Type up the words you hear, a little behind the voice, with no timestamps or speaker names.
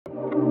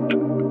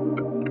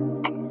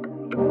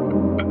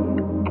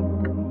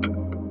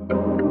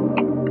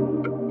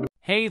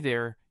Hey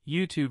there,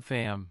 YouTube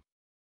fam.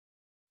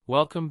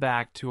 Welcome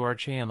back to our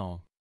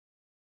channel.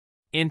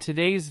 In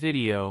today's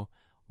video,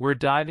 we're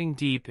diving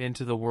deep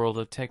into the world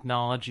of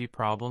technology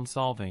problem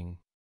solving.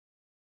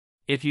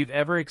 If you've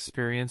ever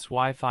experienced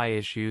Wi-Fi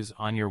issues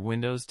on your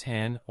Windows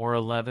 10 or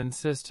 11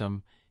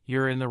 system,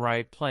 you're in the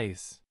right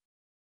place.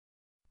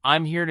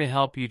 I'm here to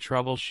help you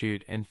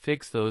troubleshoot and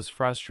fix those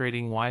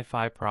frustrating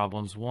Wi-Fi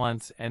problems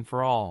once and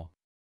for all.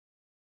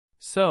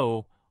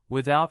 So,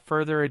 without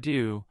further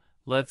ado,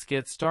 let's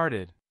get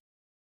started.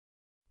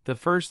 The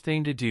first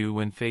thing to do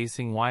when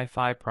facing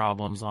Wi-Fi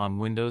problems on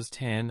Windows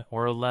 10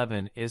 or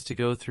 11 is to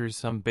go through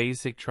some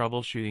basic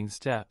troubleshooting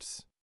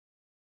steps.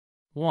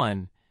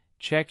 1.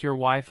 Check your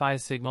Wi-Fi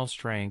signal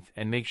strength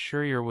and make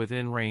sure you're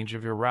within range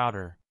of your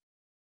router.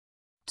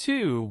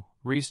 2.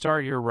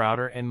 Restart your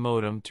router and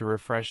modem to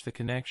refresh the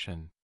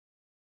connection.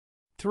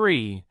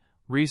 3.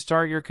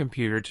 Restart your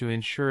computer to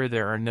ensure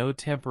there are no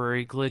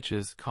temporary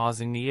glitches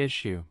causing the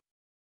issue.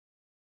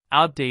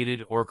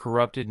 Outdated or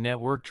corrupted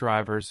network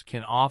drivers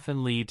can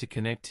often lead to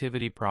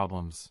connectivity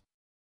problems.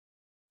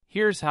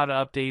 Here's how to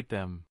update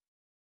them.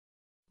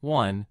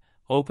 1.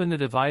 Open the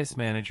Device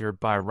Manager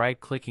by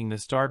right-clicking the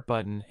Start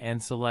button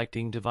and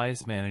selecting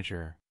Device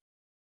Manager.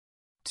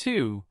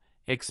 2.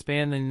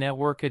 Expand the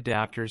Network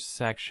Adapters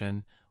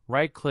section,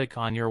 right-click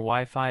on your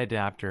Wi-Fi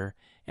adapter,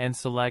 and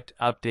select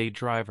Update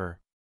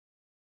Driver.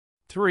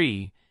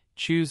 3.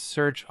 Choose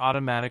Search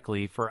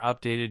automatically for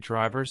updated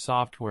driver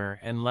software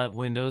and let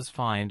Windows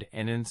find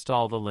and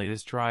install the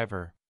latest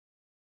driver.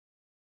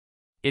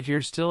 If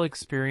you're still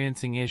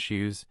experiencing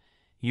issues,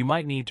 you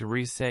might need to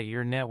reset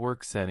your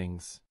network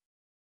settings.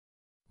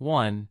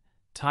 1.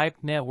 Type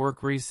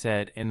Network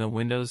Reset in the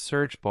Windows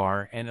search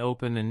bar and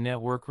open the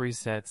Network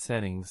Reset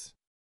settings.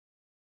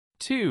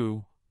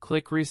 2.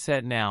 Click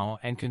Reset Now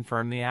and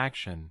confirm the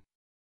action.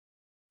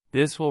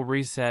 This will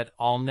reset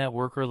all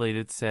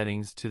network-related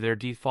settings to their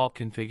default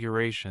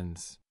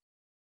configurations.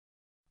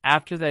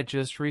 After that,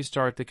 just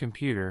restart the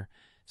computer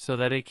so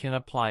that it can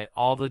apply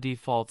all the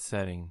default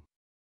settings.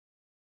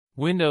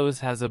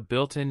 Windows has a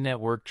built-in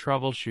network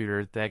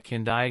troubleshooter that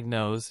can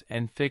diagnose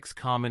and fix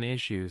common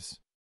issues.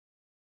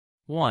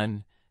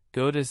 1.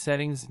 Go to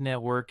Settings,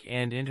 Network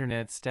and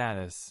Internet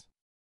Status.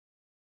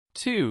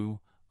 2.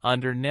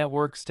 Under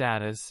Network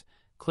Status,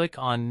 click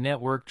on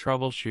Network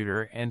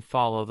Troubleshooter and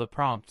follow the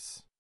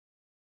prompts.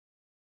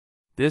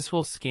 This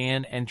will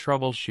scan and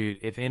troubleshoot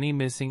if any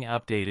missing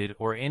updated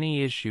or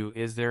any issue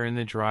is there in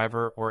the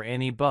driver or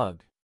any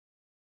bug.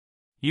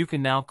 You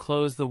can now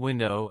close the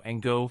window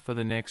and go for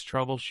the next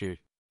troubleshoot.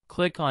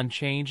 Click on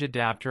Change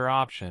Adapter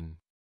option.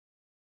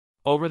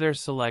 Over there,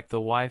 select the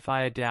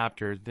Wi-Fi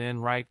adapter, then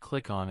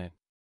right-click on it.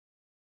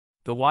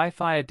 The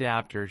Wi-Fi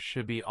adapter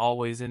should be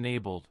always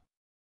enabled.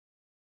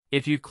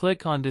 If you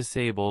click on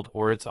Disabled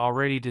or it's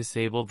already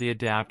disabled, the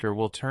adapter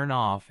will turn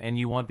off and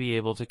you won't be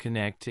able to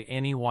connect to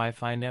any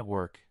Wi-Fi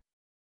network.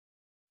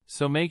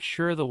 So make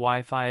sure the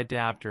Wi-Fi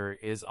adapter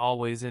is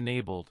always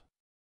enabled.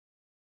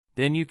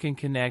 Then you can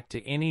connect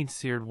to any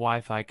shared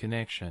Wi-Fi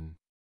connection.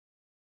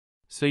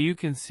 So you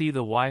can see the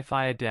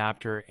Wi-Fi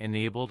adapter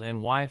enabled and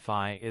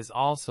Wi-Fi is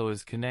also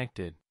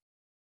connected.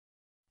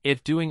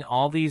 If doing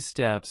all these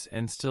steps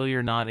and still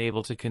you're not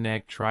able to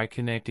connect, try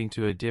connecting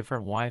to a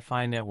different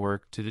Wi-Fi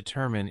network to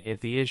determine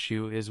if the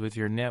issue is with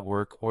your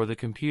network or the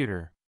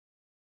computer.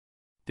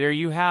 There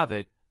you have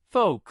it,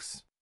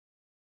 folks.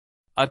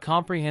 A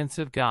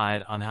comprehensive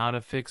guide on how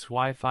to fix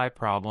Wi-Fi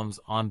problems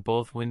on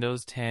both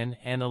Windows 10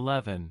 and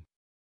 11.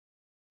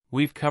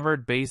 We've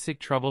covered basic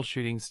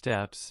troubleshooting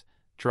steps,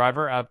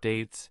 driver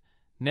updates,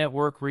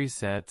 network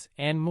resets,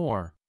 and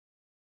more.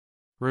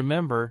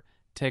 Remember,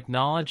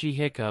 technology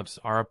hiccups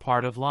are a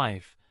part of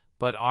life,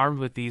 but armed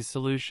with these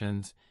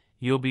solutions,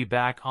 you'll be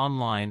back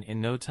online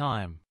in no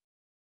time.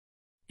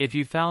 If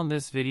you found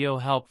this video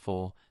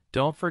helpful,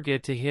 don't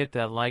forget to hit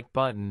that like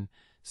button,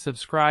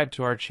 subscribe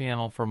to our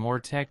channel for more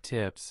tech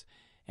tips,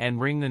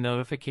 and ring the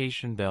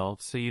notification bell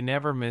so you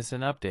never miss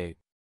an update.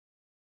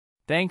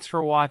 Thanks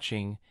for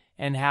watching,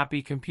 and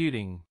happy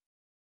computing!